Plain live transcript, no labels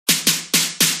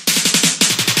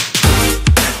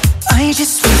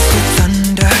just wasted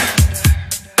thunder.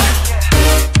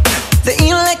 The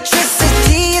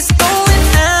electricity is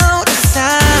going out of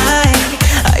sight.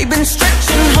 I've been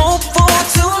stretching hope for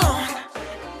too long.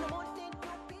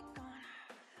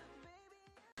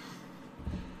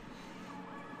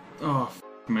 Oh, f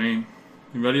me.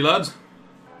 You ready, lads?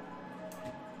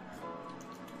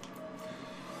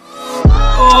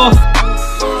 Oh!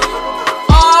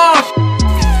 Oh!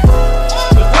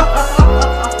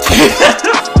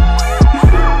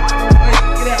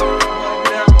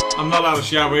 I'm not out of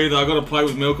shower either. I gotta play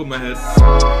with milk on my head.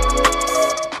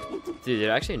 Dude,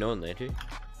 they're actually known there too.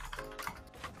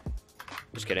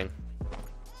 Just kidding.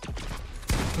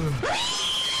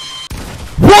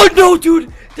 What? No,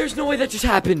 dude! There's no way that just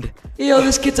happened. Yo,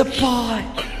 this kid's a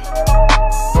bot.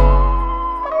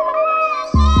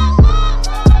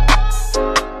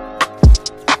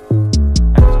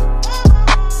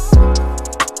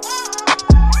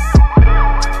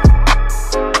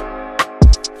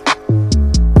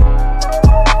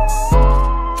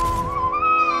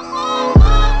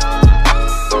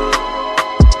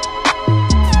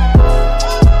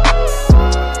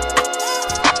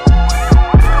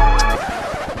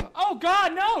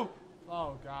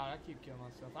 Oh god, I keep killing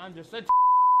myself. I'm just a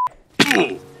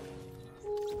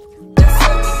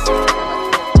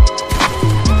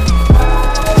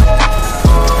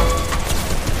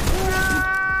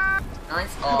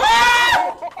Nice.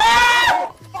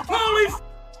 Holy f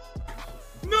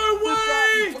no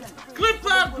way! Clip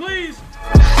that, please!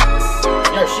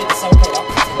 Yo, shit, there's someone coming up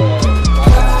to the...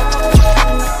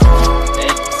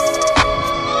 Hey.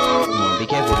 Be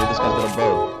careful, dude. This guy's got a bow.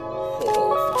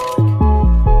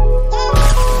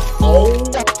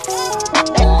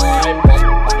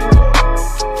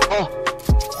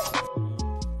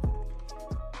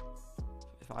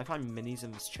 If I find minis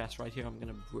in this chest right here, I'm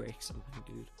gonna break something,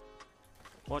 dude.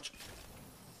 Watch.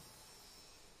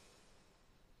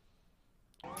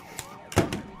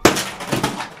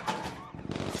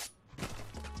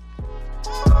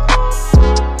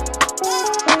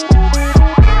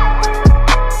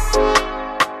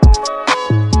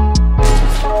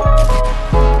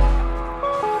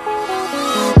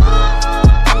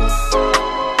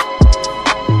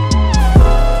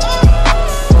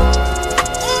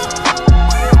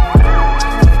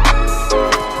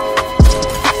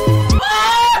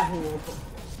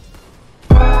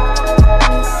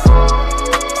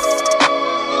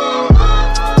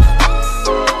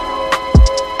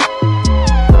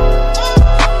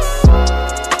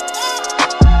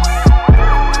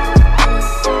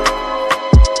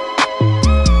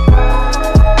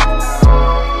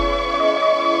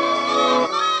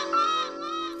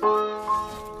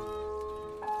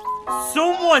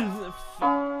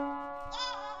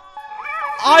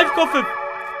 I've got the...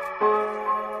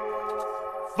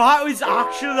 That was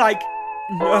actually like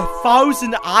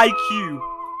 1,000 IQ.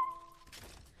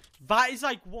 That is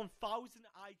like 1,000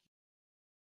 IQ.